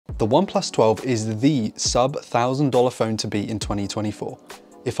The OnePlus 12 is the sub $1,000 phone to beat in 2024.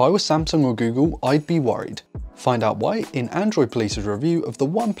 If I was Samsung or Google, I'd be worried. Find out why in Android Police's review of the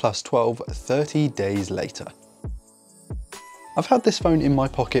OnePlus 12 30 days later. I've had this phone in my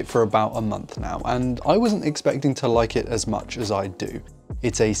pocket for about a month now, and I wasn't expecting to like it as much as I do.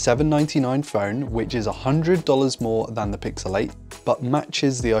 It's a $799 phone, which is $100 more than the Pixel 8, but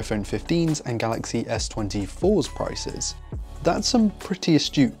matches the iPhone 15's and Galaxy S24's prices. That's some pretty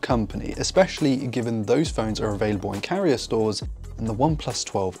astute company, especially given those phones are available in carrier stores and the OnePlus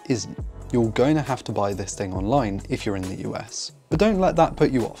 12 isn't. You're going to have to buy this thing online if you're in the US. But don't let that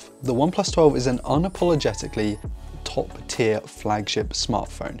put you off. The OnePlus 12 is an unapologetically top-tier flagship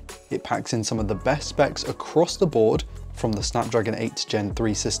smartphone. It packs in some of the best specs across the board, from the Snapdragon 8 Gen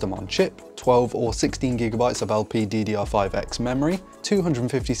 3 system on chip, 12 or 16 gigabytes of LPDDR5X memory,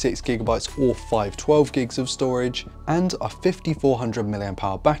 256 gigabytes or 512 gigs of storage, and a 5400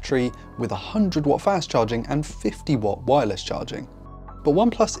 mAh battery with 100 watt fast charging and 50 watt wireless charging. But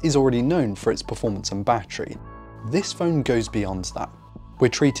OnePlus is already known for its performance and battery. This phone goes beyond that. We're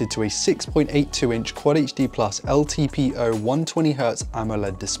treated to a 6.82-inch Quad HD Plus LTPO 120Hz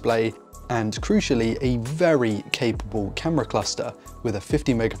AMOLED display, and crucially a very capable camera cluster with a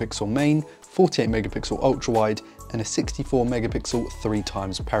 50 megapixel main, 48 megapixel ultra wide, and a 64 megapixel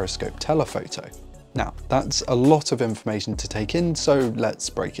 3x periscope telephoto. Now, that's a lot of information to take in, so let's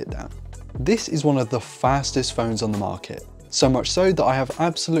break it down. This is one of the fastest phones on the market. So much so that I have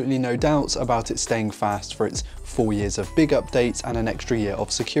absolutely no doubts about it staying fast for its 4 years of big updates and an extra year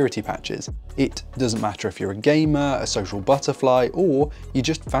of security patches. It doesn't matter if you're a gamer, a social butterfly, or you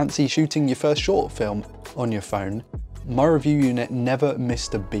just fancy shooting your first short film on your phone. My review unit never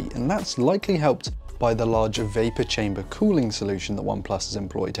missed a beat, and that's likely helped by the large vapor chamber cooling solution that OnePlus has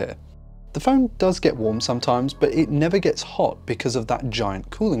employed here. The phone does get warm sometimes, but it never gets hot because of that giant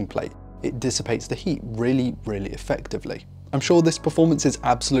cooling plate. It dissipates the heat really effectively. I'm sure this performance is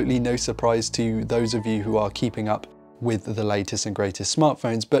absolutely no surprise to those of you who are keeping up with the latest and greatest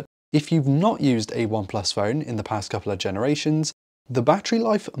smartphones, but if you've not used a OnePlus phone in the past couple of generations, the battery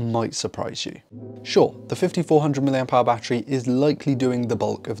life might surprise you. Sure, the 5400 mAh battery is likely doing the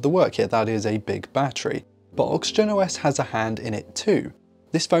bulk of the work here, that is a big battery, but OxygenOS has a hand in it too.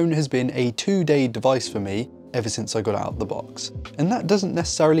 This phone has been a 2-day device for me ever since I got out of the box. And that doesn't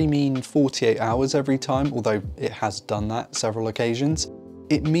necessarily mean 48 hours every time, although it has done that several occasions.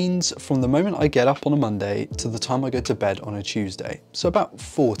 It means from the moment I get up on a Monday to the time I go to bed on a Tuesday, so about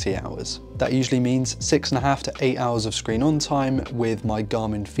 40 hours. That usually means 6.5 to 8 hours of screen on time with my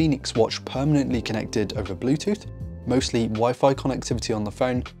Garmin Fenix watch permanently connected over Bluetooth, mostly Wi-Fi connectivity on the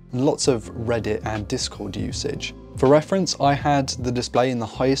phone, and lots of Reddit and Discord usage. For reference, I had the display in the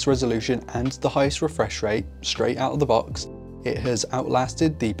highest resolution and the highest refresh rate straight out of the box. It has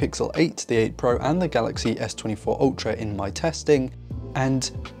outlasted the Pixel 8, the 8 Pro and the Galaxy S24 Ultra in my testing,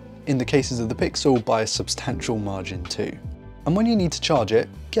 and in the cases of the Pixel by a substantial margin too. And when you need to charge it,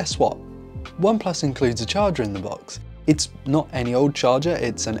 guess what? OnePlus includes a charger in the box. It's not any old charger,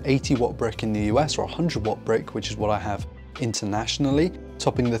 it's an 80 watt brick in the US or a 100 watt brick, which is what I have internationally,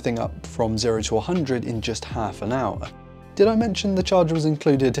 topping the thing up from 0 to 100 in just half an hour. Did I mention the charger was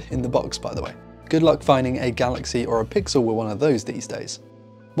included in the box, by the way? Good luck finding a Galaxy or a Pixel with one of those these days.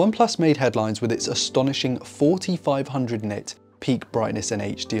 OnePlus made headlines with its astonishing 4500 nit peak brightness in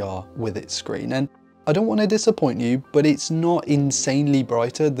HDR with its screen, and I don't want to disappoint you, but it's not insanely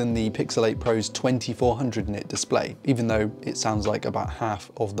brighter than the Pixel 8 Pro's 2400 nit display, even though it sounds like about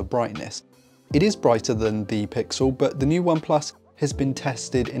half of the brightness. It is brighter than the Pixel, but the new OnePlus has been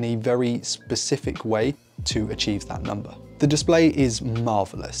tested in a very specific way to achieve that number. The display is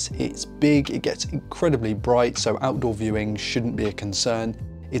marvelous. It's big, it gets incredibly bright, so outdoor viewing shouldn't be a concern.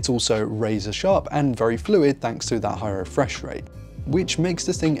 It's also razor sharp and very fluid thanks to that high refresh rate, which makes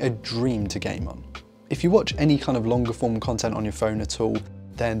this thing a dream to game on. If you watch any kind of longer form content on your phone at all,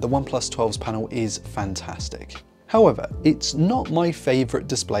 then the OnePlus 12's panel is fantastic. However, it's not my favourite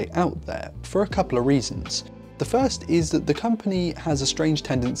display out there for a couple of reasons. The first is that the company has a strange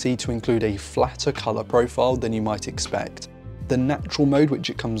tendency to include a flatter colour profile than you might expect. The natural mode, which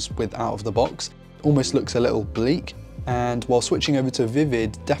it comes with out of the box, almost looks a little bleak, and while switching over to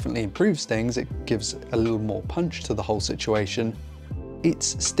Vivid definitely improves things, it gives a little more punch to the whole situation,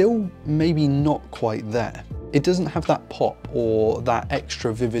 it's still maybe not quite there. It doesn't have that pop or that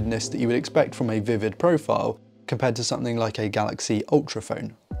extra vividness that you would expect from a Vivid profile compared to something like a Galaxy Ultra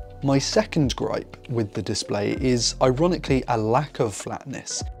phone. My second gripe with the display is ironically a lack of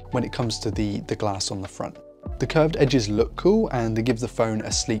flatness when it comes to the glass on the front. The curved edges look cool and they give the phone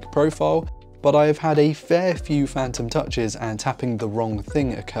a sleek profile, but I have had a fair few phantom touches and tapping the wrong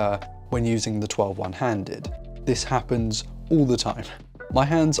thing occur when using the 12 one-handed. This happens all the time. My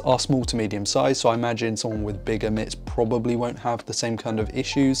hands are small to medium size, so I imagine someone with bigger mitts probably won't have the same kind of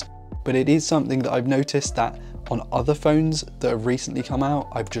issues, but it is something that I've noticed that on other phones that have recently come out,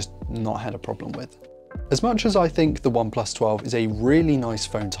 I've just not had a problem with. As much as I think the OnePlus 12 is a really nice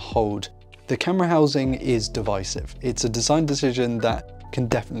phone to hold, the camera housing is divisive. It's a design decision that can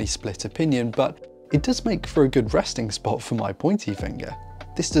definitely split opinion, but it does make for a good resting spot for my pointy finger.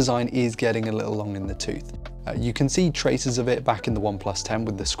 This design is getting a little long in the tooth. You can see traces of it back in the OnePlus 10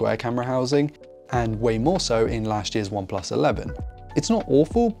 with the square camera housing, and way more so in last year's OnePlus 11. It's not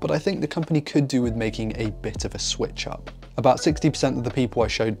awful, but I think the company could do with making a bit of a switch up. About 60% of the people I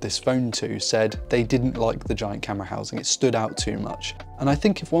showed this phone to said they didn't like the giant camera housing, it stood out too much. And I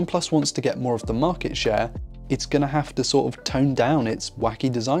think if OnePlus wants to get more of the market share, it's gonna have to sort of tone down its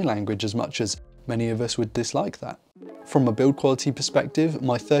wacky design language as much as many of us would dislike that. From a build quality perspective,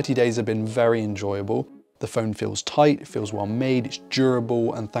 my 30 days have been very enjoyable. The phone feels tight, it feels well made, it's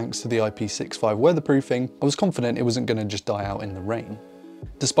durable, and thanks to the IP65 weatherproofing, I was confident it wasn't gonna just die out in the rain.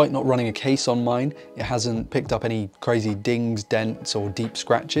 Despite not running a case on mine, it hasn't picked up any crazy dings, dents, or deep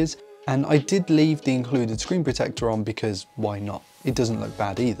scratches, and I did leave the included screen protector on because why not? It doesn't look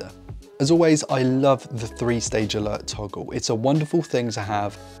bad either. As always, I love the 3-stage alert toggle. It's a wonderful thing to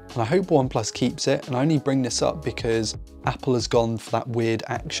have, and I hope OnePlus keeps it, and I only bring this up because Apple has gone for that weird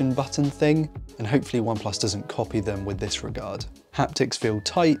action button thing, and hopefully OnePlus doesn't copy them with this regard. Haptics feel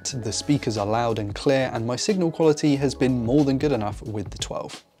tight, the speakers are loud and clear, and my signal quality has been more than good enough with the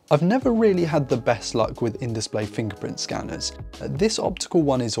 12. I've never really had the best luck with in-display fingerprint scanners. This optical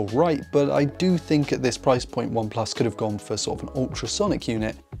one is alright, but I do think at this price point OnePlus could have gone for sort of an ultrasonic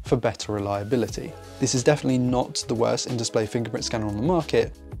unit for better reliability. This is definitely not the worst in-display fingerprint scanner on the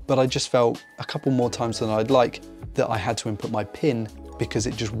market, but I just felt a couple more times than I'd like that I had to input my PIN because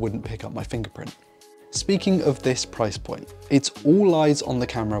it just wouldn't pick up my fingerprint. Speaking of this price point, it's all eyes on the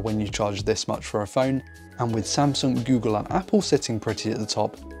camera when you charge this much for a phone, and with Samsung, Google and Apple sitting pretty at the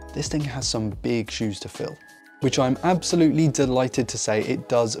top, this thing has some big shoes to fill, which I'm absolutely delighted to say it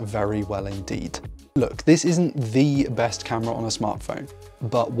does very well indeed. Look, this isn't the best camera on a smartphone,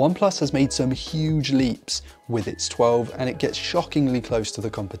 but OnePlus has made some huge leaps with its 12 and it gets shockingly close to the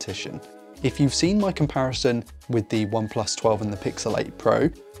competition. If you've seen my comparison with the OnePlus 12 and the Pixel 8 Pro,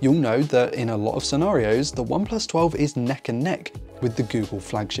 you'll know that in a lot of scenarios, the OnePlus 12 is neck and neck with the Google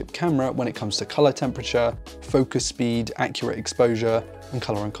flagship camera when it comes to color temperature, focus speed, accurate exposure, and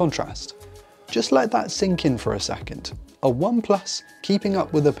color and contrast. Just let that sink in for a second. A OnePlus keeping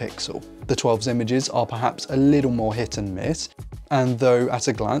up with a Pixel. The 12's images are perhaps a little more hit and miss, and though at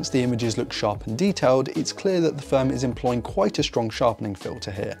a glance the images look sharp and detailed, it's clear that the firm is employing quite a strong sharpening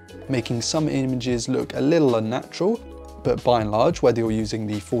filter here, making some images look a little unnatural, but by and large, whether you're using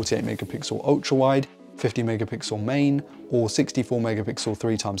the 48 megapixel ultra wide, 50 megapixel main, or 64 megapixel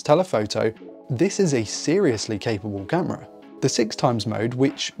 3x telephoto, this is a seriously capable camera. The 6x mode,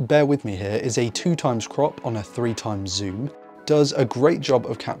 which, bear with me here, is a 2x crop on a 3x zoom, does a great job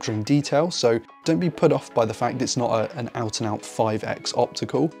of capturing detail, so don't be put off by the fact it's not an out-and-out 5x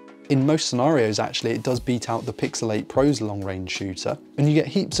optical. In most scenarios actually it does beat out the Pixel 8 Pro's long-range shooter, and you get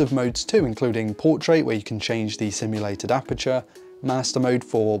heaps of modes too, including portrait where you can change the simulated aperture, master mode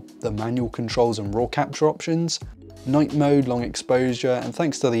for the manual controls and raw capture options, night mode, long exposure, and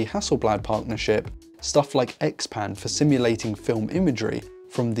thanks to the Hasselblad partnership, stuff like X-Pan for simulating film imagery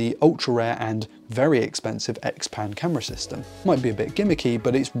from the ultra-rare and very expensive X-Pan camera system. Might be a bit gimmicky,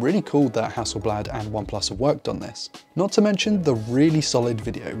 but it's really cool that Hasselblad and OnePlus have worked on this. Not to mention the really solid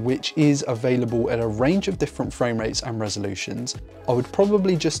video, which is available at a range of different frame rates and resolutions. I would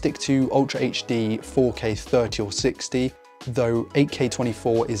probably just stick to Ultra HD 4K 30 or 60, though 8K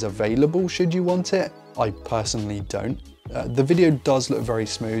 24 is available should you want it. I personally don't. The video does look very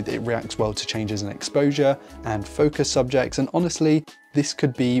smooth, it reacts well to changes in exposure and focus subjects, and honestly, this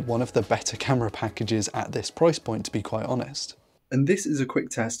could be one of the better camera packages at this price point, to be quite honest. And this is a quick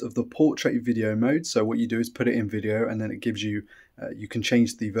test of the portrait video mode. So what you do is put it in video and then it gives you, you can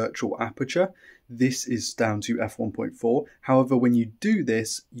change the virtual aperture. This is down to f1.4. However, when you do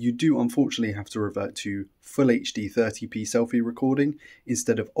this, you do unfortunately have to revert to full HD 30p selfie recording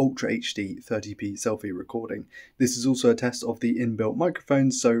instead of Ultra HD 30p selfie recording. This is also a test of the inbuilt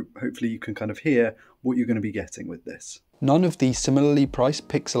microphones, so hopefully you can kind of hear what you're going to be getting with this. None of the similarly priced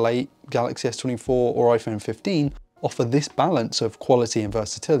Pixel 8, Galaxy S24 or iPhone 15 offer this balance of quality and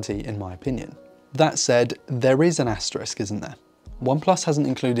versatility in my opinion. That said, there is an asterisk, isn't there? OnePlus hasn't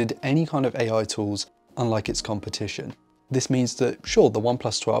included any kind of AI tools unlike its competition. This means that, sure, the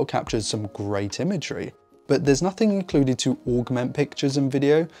OnePlus 12 captures some great imagery, but there's nothing included to augment pictures and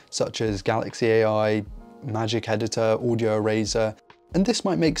video, such as Galaxy AI, Magic Editor, Audio Eraser, and this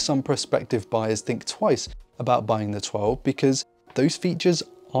might make some prospective buyers think twice about buying the 12 because those features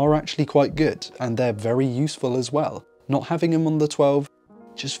are actually quite good and they're very useful as well. Not having them on the 12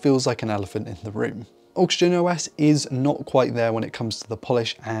 just feels like an elephant in the room. Oxygen OS is not quite there when it comes to the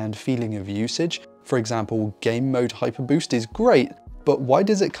polish and feeling of usage. For example, game mode hyperboost is great, but why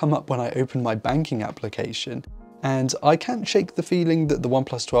does it come up when I open my banking application? And I can't shake the feeling that the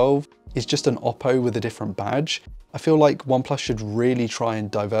OnePlus 12 is just an Oppo with a different badge. I feel like OnePlus should really try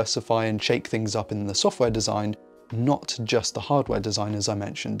and diversify and shake things up in the software design, not just the hardware design as I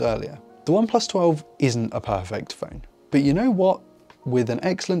mentioned earlier. The OnePlus 12 isn't a perfect phone, but you know what? With an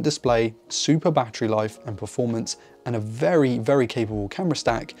excellent display, super battery life and performance, and a very, very capable camera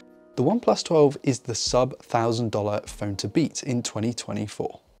stack, the OnePlus 12 is the sub $1,000 phone to beat in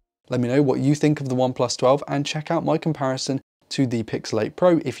 2024. Let me know what you think of the OnePlus 12 and check out my comparison to the Pixel 8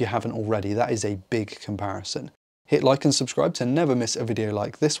 Pro if you haven't already. That is a big comparison. Hit like and subscribe to never miss a video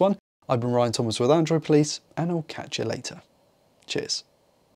like this one. I've been Ryan Thomas with Android Police, and I'll catch you later. Cheers.